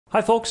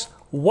Hi folks,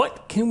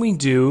 what can we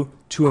do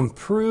to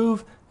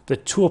improve the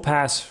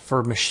toolpaths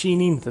for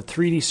machining the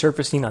 3D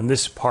surfacing on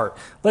this part?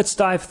 Let's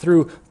dive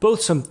through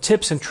both some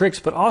tips and tricks,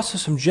 but also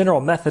some general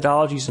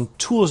methodologies and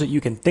tools that you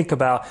can think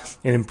about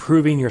in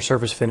improving your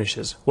surface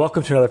finishes.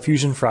 Welcome to another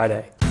Fusion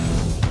Friday.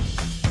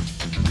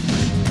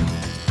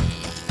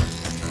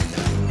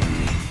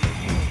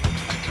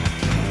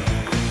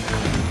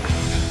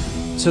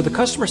 So the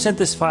customer sent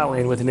this file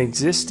in with an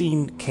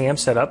existing cam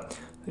setup.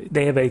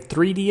 They have a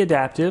 3D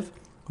adaptive,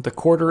 the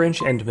 1/4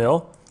 inch end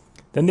mill.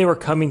 Then they were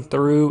coming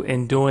through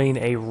and doing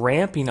a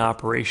ramping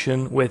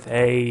operation with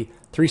a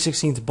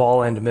 3/16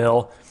 ball end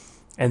mill,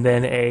 and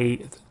then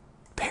a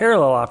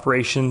parallel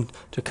operation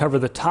to cover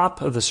the top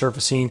of the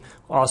surfacing,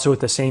 also with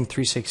the same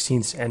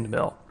 3/16 end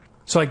mill.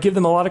 So I give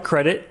them a lot of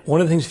credit.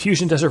 One of the things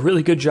Fusion does a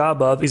really good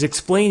job of is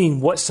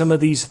explaining what some of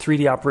these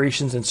 3D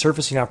operations and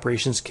surfacing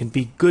operations can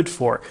be good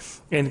for.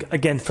 And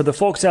again, for the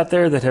folks out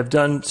there that have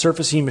done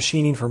surfacing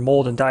machining for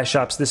mold and die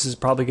shops, this is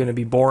probably going to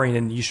be boring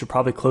and you should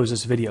probably close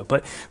this video.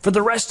 But for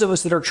the rest of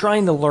us that are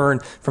trying to learn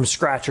from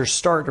scratch or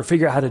start or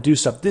figure out how to do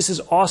stuff, this is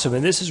awesome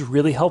and this is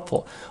really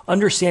helpful.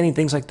 Understanding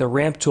things like the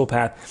ramp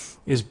toolpath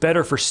is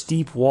better for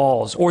steep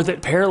walls, or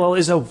that parallel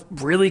is a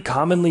really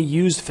commonly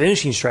used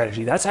finishing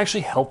strategy. That's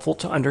actually helpful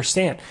to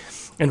understand.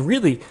 And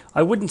really,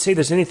 I wouldn't say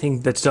there's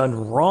anything that's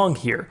done wrong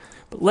here,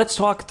 but let's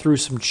talk through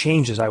some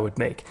changes I would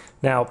make.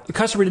 Now, the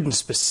customer didn't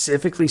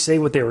specifically say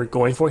what they were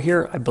going for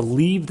here. I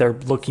believe they're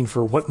looking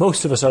for what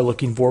most of us are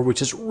looking for,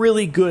 which is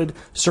really good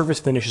surface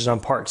finishes on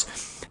parts.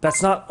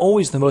 That's not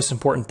always the most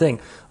important thing.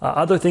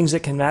 Other things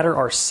that can matter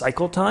are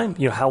cycle time.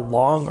 How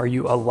long are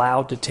you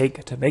allowed to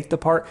take to make the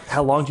part?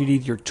 How long do you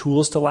need your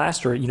tools to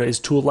last? Or, is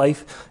tool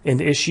life an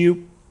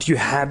issue? Do you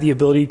have the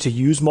ability to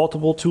use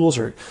multiple tools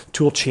or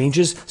tool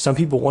changes? Some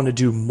people want to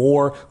do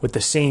more with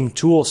the same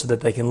tool so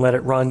that they can let it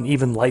run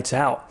even lights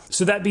out.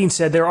 So that being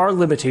said, there are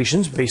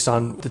limitations based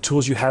on the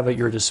tools you have at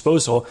your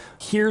disposal.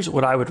 Here's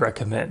what I would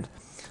recommend.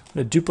 I'm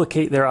going to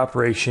duplicate their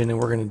operation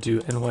and we're going to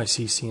do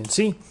NYC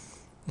CNC.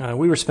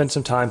 We were spending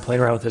some time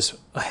playing around with this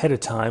ahead of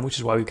time, which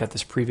is why we've got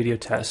this pre-video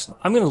test.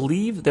 I'm going to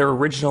leave their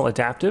original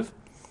adaptive.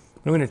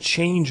 I'm going to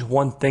change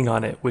one thing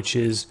on it, which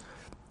is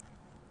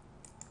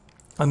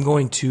I'm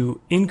going to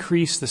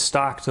increase the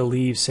stock to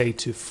leave, say,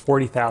 to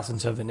 40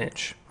 thousandths of an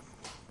inch.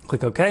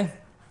 Click OK.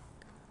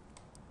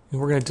 And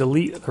we're going to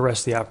delete the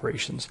rest of the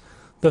operations.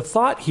 The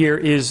thought here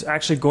is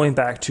actually going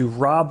back to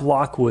Rob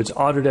Lockwood's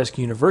Autodesk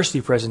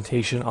University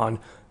presentation on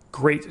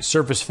great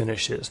surface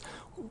finishes,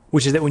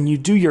 which is that when you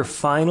do your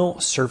final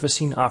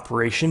surfacing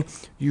operation,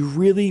 you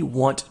really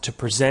want to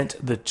present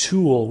the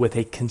tool with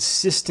a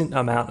consistent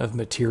amount of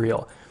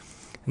material.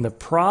 And the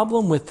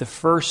problem with the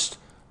first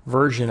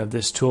version of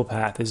this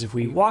toolpath is if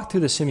we walk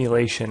through the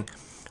simulation,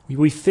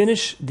 we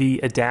finish the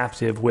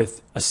adaptive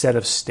with a set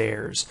of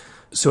stairs.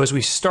 So as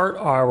we start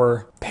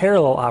our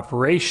parallel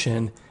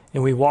operation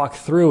and we walk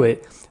through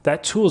it,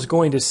 that tool is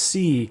going to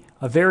see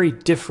a very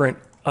different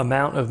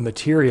amount of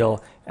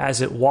material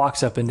as it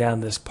walks up and down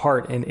this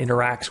part and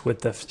interacts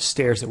with the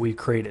stairs that we've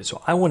created.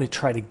 So I want to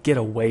try to get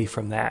away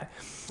from that.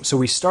 So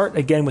we start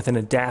again with an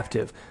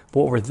adaptive.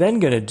 But what we're then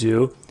going to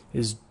do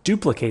is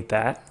duplicate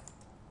that.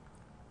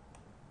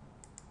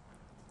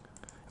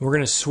 And we're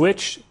going to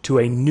switch to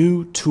a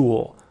new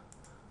tool.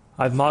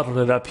 I've modeled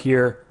it up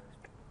here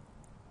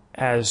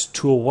as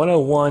tool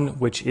 101,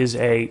 which is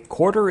a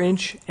 1/4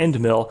 inch end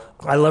mill.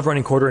 I love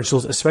running 1/4 inch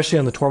tools, especially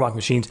on the Tormach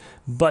machines,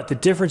 but the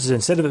difference is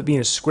instead of it being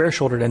a square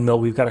shouldered end mill,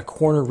 we've got a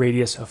corner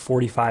radius of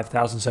 45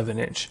 thousandths of an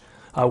inch.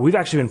 We've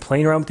actually been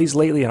playing around with these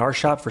lately in our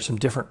shop for some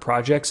different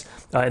projects,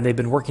 and they've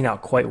been working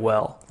out quite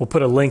well. We'll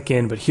put a link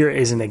in, but here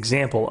is an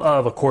example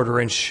of a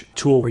 1/4 inch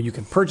tool where you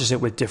can purchase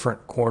it with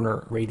different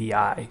corner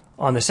radii.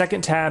 On the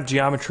second tab,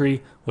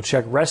 geometry, we'll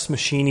check rest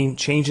machining,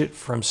 change it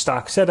from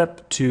stock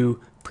setup to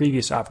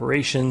previous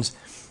operations,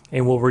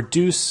 and we'll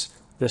reduce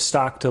the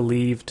stock to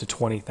leave to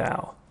 20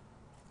 thou.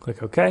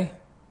 Click OK.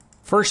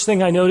 First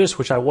thing I noticed,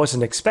 which I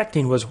wasn't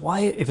expecting, was why,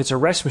 if it's a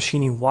rest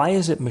machining, why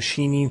is it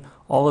machining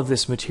all of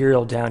this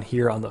material down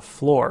here on the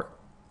floor?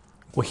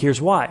 Well, here's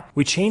why.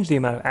 We changed the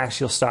amount of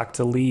axial stock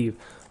to leave.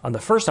 On the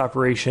first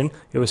operation,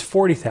 it was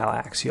 40 thou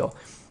axial.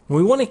 And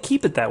we want to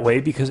keep it that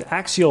way because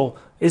axial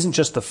isn't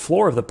just the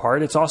floor of the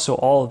part, it's also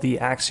all of the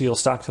axial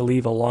stock to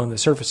leave along the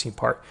surfacing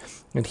part.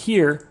 And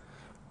here,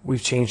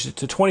 we've changed it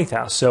to 20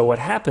 thou. So what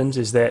happens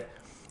is that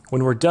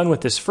when we're done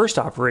with this first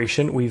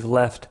operation, we've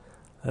left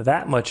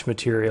that much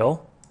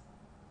material,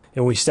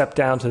 and we step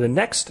down to the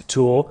next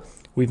tool,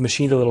 we've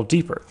machined a little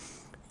deeper.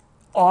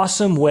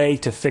 Awesome way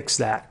to fix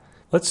that.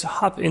 Let's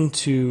hop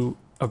into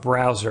a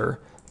browser.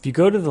 If you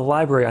go to the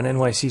library on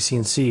NYC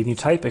CNC and you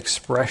type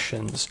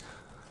expressions,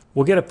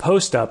 we'll get a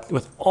post up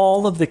with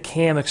all of the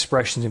CAM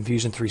expressions in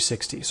Fusion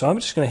 360. So I'm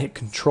just going to hit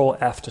Control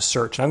F to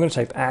search. I'm going to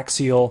type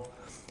axial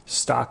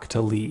stock to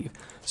leave.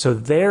 So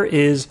there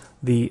is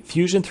the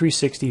Fusion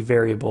 360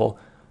 variable.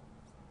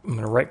 I'm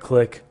going to right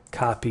click,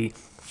 copy,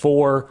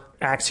 for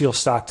axial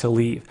stock to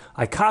leave.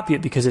 I copy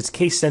it because it's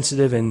case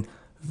sensitive and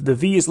the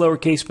V is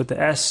lowercase, but the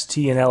S,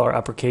 T, and L are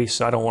uppercase,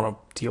 so I don't want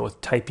to deal with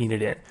typing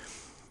it in.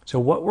 So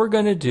what we're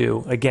going to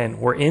do, again,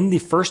 we're in the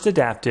first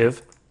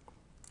adaptive,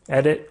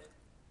 edit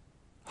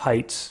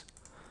heights.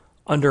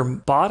 Under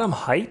bottom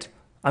height,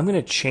 I'm going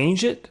to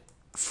change it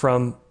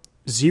from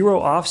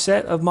 0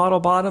 offset of model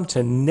bottom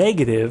to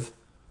negative,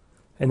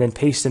 and then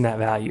paste in that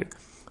value.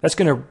 That's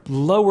going to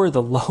lower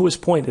the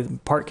lowest point that the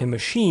part can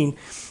machine,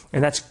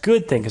 and that's a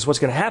good thing, because what's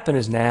going to happen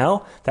is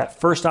now that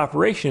first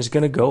operation is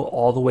going to go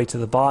all the way to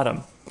the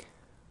bottom.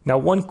 Now,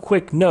 one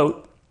quick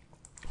note,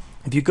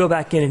 if you go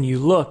back in and you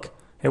look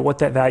at what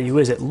that value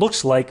is, it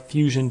looks like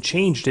Fusion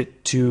changed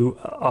it to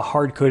a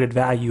hard-coded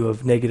value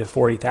of negative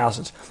 40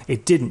 thousandths.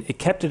 It didn't. It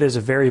kept it as a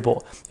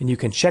variable, and you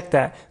can check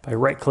that by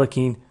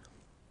right-clicking,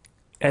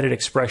 edit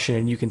expression,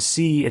 and you can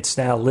see it's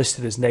now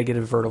listed as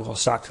negative vertical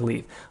stock to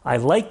leave. I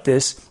like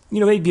this,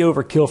 maybe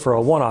overkill for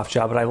a one-off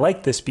job, but I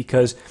like this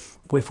because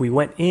if we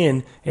went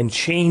in and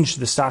changed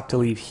the stock to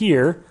leave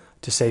here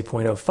to say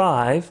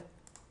 0.05,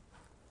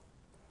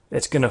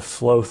 it's going to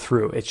flow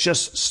through. It's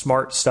just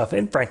smart stuff,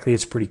 and frankly,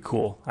 it's pretty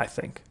cool, I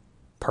think.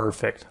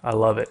 Perfect. I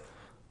love it.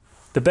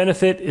 The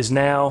benefit is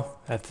now,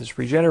 as this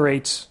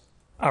regenerates,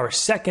 our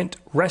second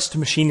rest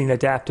machining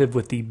adaptive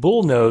with the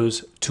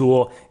bullnose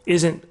tool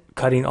isn't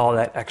cutting all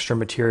that extra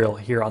material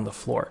here on the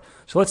floor.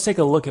 So let's take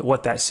a look at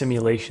what that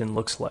simulation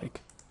looks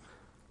like.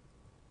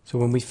 So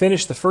when we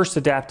finish the first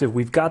adaptive,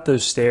 we've got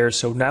those stairs.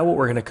 So now what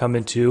we're going to come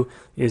into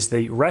is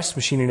the rest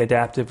machining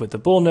adaptive with the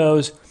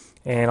bullnose,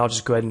 and I'll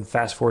just go ahead and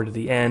fast forward to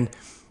the end.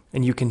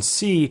 And you can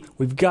see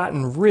we've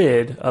gotten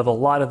rid of a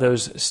lot of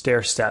those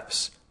stair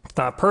steps. It's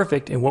not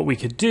perfect, and what we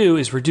could do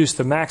is reduce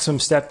the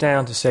maximum step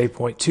down to say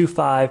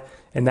 0.25,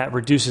 and that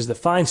reduces the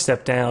fine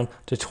step down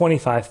to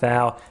 25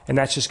 thou, and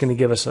that's just going to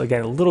give us,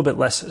 again, a little bit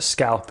less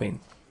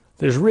scalping.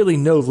 There's really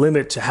no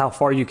limit to how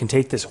far you can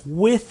take this,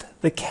 with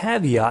the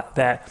caveat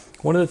that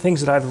one of the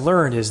things that I've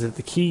learned is that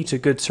the key to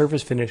good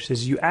surface finish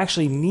is you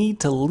actually need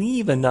to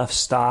leave enough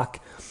stock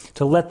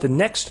to let the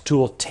next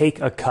tool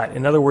take a cut.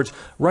 In other words,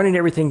 running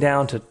everything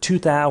down to 2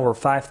 thou or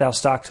 5 thou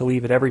stock to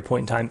leave at every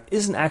point in time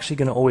isn't actually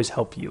going to always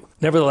help you.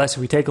 Nevertheless,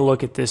 if we take a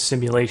look at this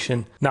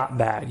simulation, not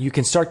bad. You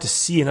can start to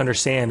see and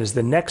understand as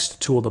the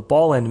next tool, the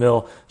ball end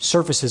mill,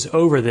 surfaces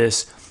over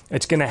this,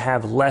 it's going to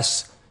have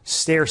less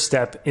stair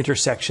step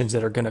intersections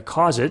that are going to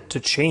cause it to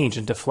change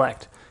and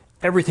deflect.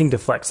 Everything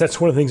deflects. That's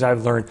one of the things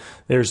I've learned.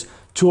 There's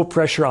tool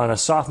pressure on a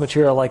soft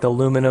material like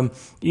aluminum,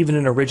 even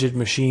in a rigid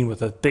machine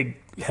with a big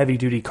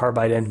heavy-duty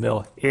carbide end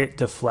mill. It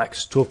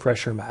deflects. Tool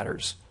pressure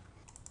matters.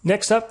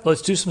 Next up,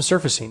 let's do some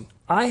surfacing.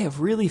 I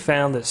have really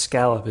found that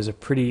scallop is a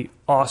pretty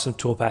awesome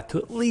toolpath to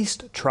at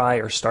least try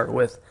or start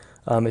with.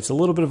 It's a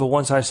little bit of a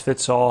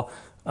one-size-fits-all,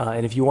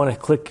 and if you want to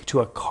click to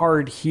a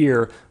card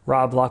here,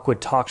 Rob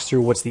Lockwood talks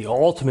through what's the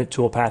ultimate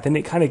toolpath, and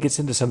it kind of gets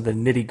into some of the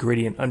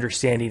nitty-gritty and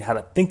understanding how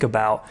to think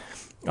about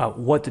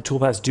what the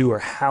toolpaths do or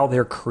how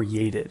they're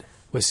created.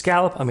 With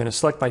scallop, I'm going to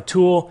select my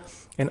tool,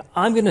 and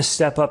I'm going to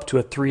step up to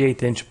a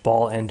 3/8 inch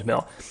ball end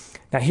mill.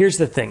 Now here's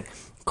the thing,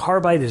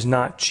 carbide is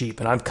not cheap,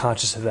 and I'm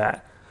conscious of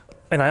that.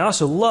 And I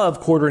also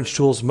love 1/4 inch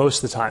tools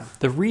most of the time.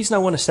 The reason I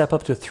want to step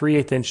up to a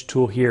 3/8 inch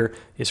tool here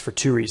is for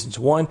two reasons.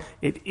 One,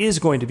 it is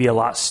going to be a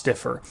lot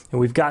stiffer,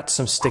 and we've got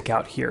some stick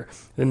out here.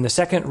 Then the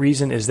second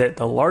reason is that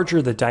the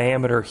larger the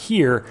diameter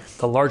here,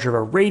 the larger of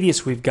a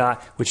radius we've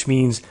got, which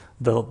means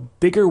the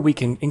bigger we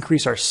can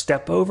increase our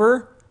step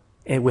over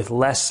and with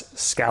less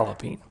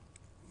scalloping.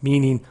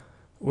 Meaning,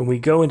 when we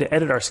go into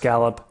edit our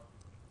scallop,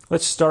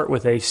 let's start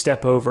with a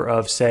step over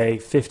of, say,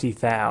 50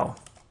 thou.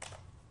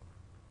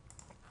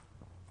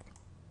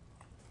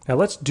 Now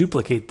let's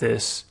duplicate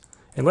this,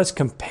 and let's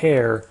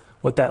compare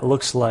what that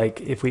looks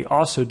like if we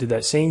also did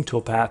that same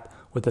toolpath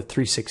with a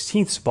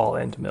 3/16 ball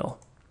end mill.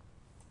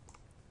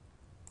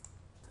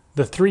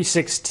 The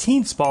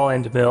 3/16 ball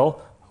end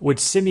mill would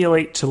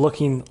simulate to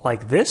looking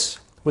like this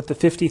with the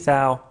 50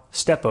 thou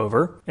step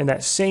over, and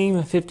that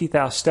same 50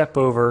 thou step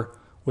over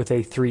with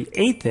a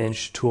 3/8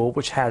 inch tool,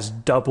 which has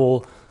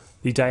double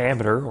the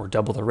diameter or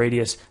double the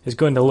radius, is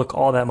going to look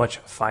all that much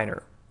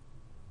finer.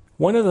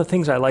 One of the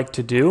things I like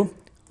to do,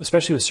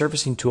 especially with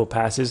surfacing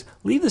toolpaths, is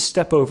leave the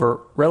step over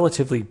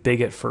relatively big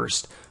at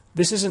first.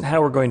 This isn't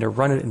how we're going to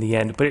run it in the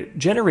end, but it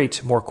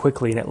generates more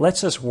quickly, and it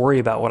lets us worry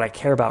about what I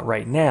care about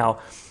right now,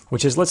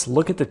 which is let's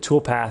look at the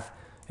toolpath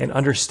and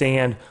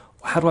understand,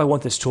 how do I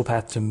want this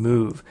toolpath to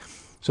move?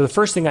 So the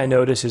first thing I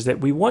notice is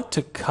that we want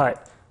to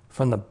cut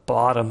from the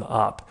bottom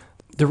up.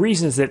 The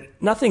reason is that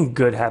nothing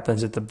good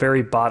happens at the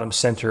very bottom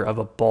center of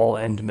a ball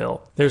end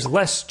mill. There's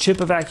less chip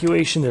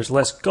evacuation, there's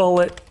less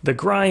gullet. The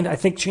grind, I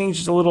think,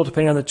 changes a little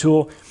depending on the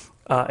tool.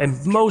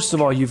 And most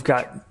of all, you've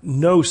got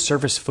no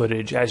surface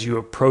footage as you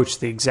approach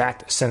the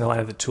exact center line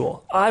of the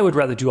tool. I would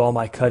rather do all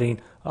my cutting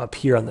up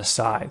here on the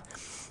side.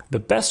 The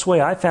best way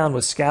I found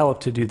with scallop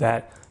to do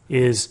that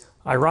is,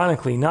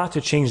 ironically, not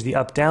to change the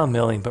up-down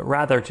milling, but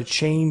rather to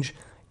change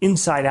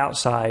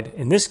inside-outside,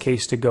 in this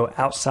case to go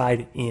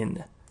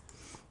outside-in.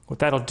 What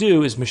that'll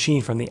do is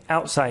machine from the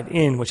outside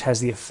in, which has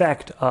the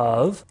effect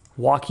of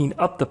walking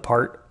up the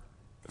part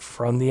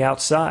from the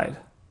outside.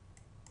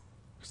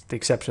 With the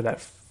exception of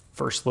that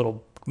first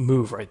little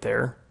move right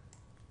there.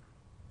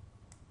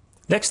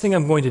 Next thing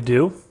I'm going to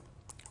do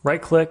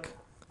right click,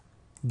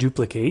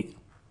 duplicate.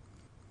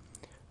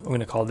 I'm going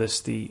to call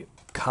this the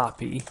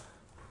copy.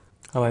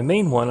 On my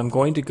main one, I'm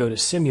going to go to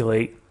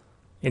simulate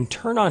and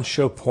turn on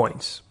show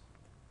points.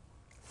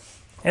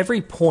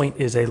 Every point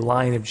is a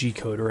line of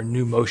G-code or a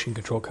new motion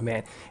control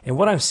command. And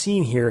what I'm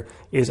seeing here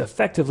is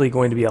effectively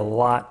going to be a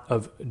lot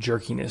of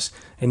jerkiness.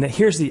 And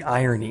here's the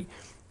irony.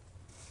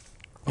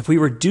 If we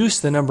reduce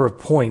the number of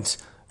points,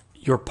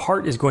 your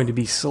part is going to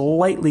be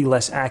slightly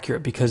less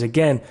accurate because,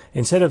 again,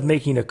 instead of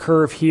making a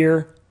curve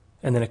here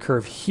and then a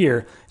curve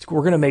here,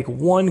 we're going to make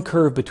one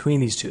curve between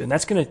these two. And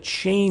that's going to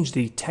change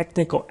the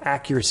technical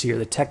accuracy or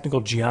the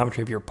technical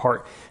geometry of your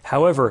part.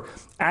 However,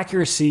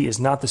 accuracy is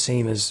not the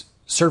same as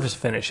surface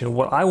finish. And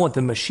what I want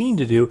the machine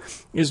to do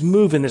is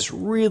move in this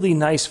really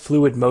nice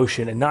fluid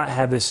motion and not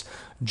have this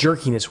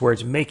jerkiness where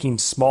it's making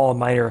small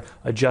minor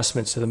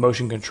adjustments to the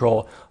motion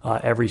control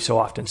every so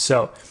often.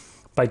 So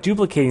by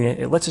duplicating it,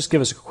 it lets us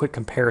give us a quick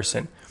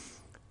comparison.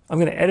 I'm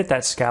going to edit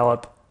that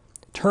scallop,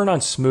 turn on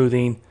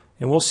smoothing,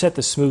 and we'll set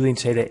the smoothing,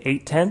 say, to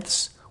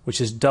 8/10, which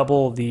is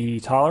double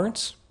the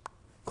tolerance.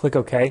 Click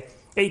OK.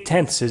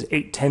 8/10 is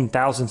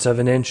 8/10,000ths of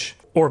an inch,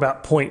 or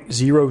about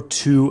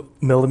 0.02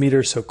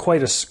 millimeters, so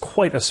quite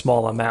a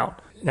small amount.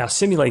 Now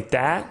simulate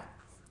that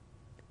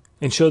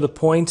and show the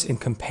points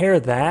and compare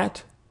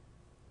that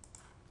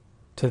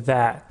to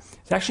that.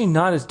 It's actually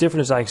not as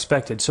different as I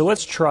expected. So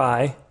let's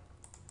try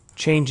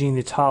changing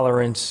the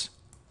tolerance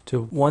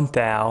to 1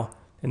 thou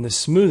and the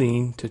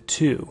smoothing to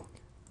 2.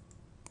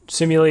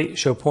 Simulate,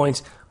 show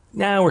points.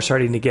 Now we're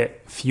starting to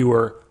get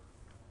fewer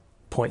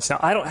points. Now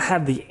I don't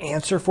have the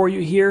answer for you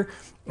here.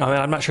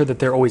 I'm not sure that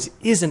there always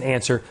is an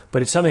answer,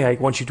 but it's something I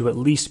want you to at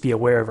least be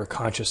aware of or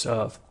conscious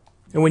of.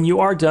 And when you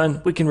are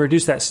done, we can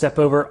reduce that step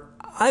over.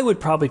 I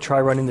would probably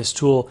try running this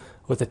tool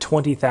with a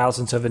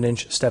 20,000ths of an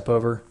inch step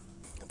over.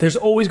 There's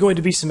always going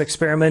to be some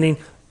experimenting.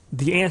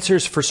 The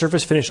answers for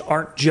surface finish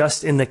aren't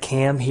just in the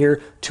cam here.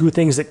 Two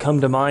things that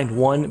come to mind.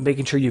 One,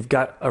 making sure you've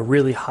got a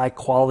really high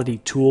quality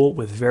tool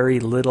with very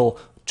little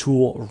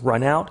tool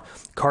runout.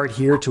 Card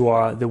here to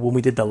when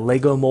we did the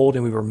Lego mold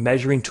and we were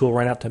measuring tool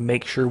runout to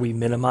make sure we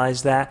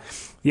minimize that.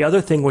 The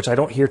other thing, which I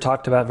don't hear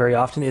talked about very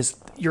often, is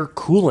your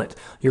coolant.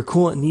 Your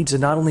coolant needs to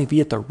not only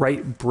be at the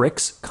right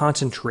bricks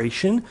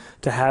concentration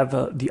to have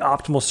the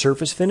optimal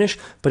surface finish,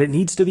 but it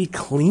needs to be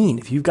clean.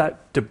 If you've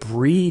got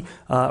debris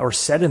or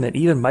sediment,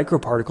 even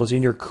microparticles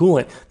in your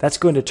coolant, that's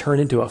going to turn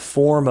into a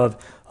form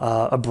of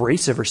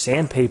abrasive or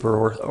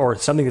sandpaper or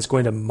something that's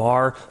going to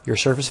mar your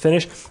surface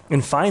finish.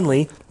 And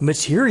finally,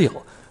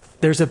 material.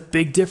 There's a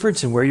big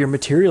difference in where your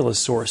material is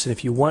sourced. And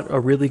if you want a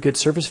really good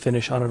surface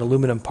finish on an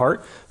aluminum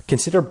part,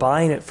 consider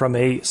buying it from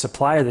a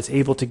supplier that's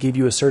able to give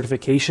you a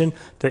certification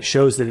that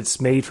shows that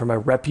it's made from a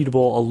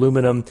reputable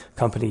aluminum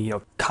company. You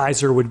know,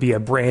 Kaiser would be a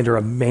brand or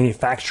a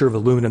manufacturer of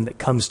aluminum that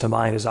comes to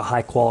mind as a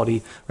high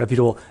quality,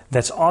 reputable,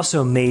 that's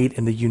also made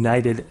in the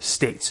United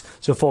States.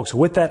 So folks,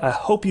 with that, I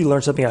hope you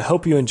learned something. I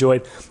hope you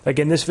enjoyed.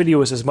 Again, this video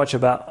was as much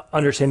about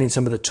understanding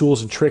some of the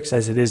tools and tricks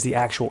as it is the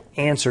actual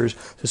answers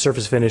to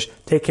surface finish.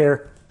 Take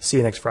care. See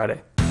you next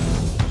Friday.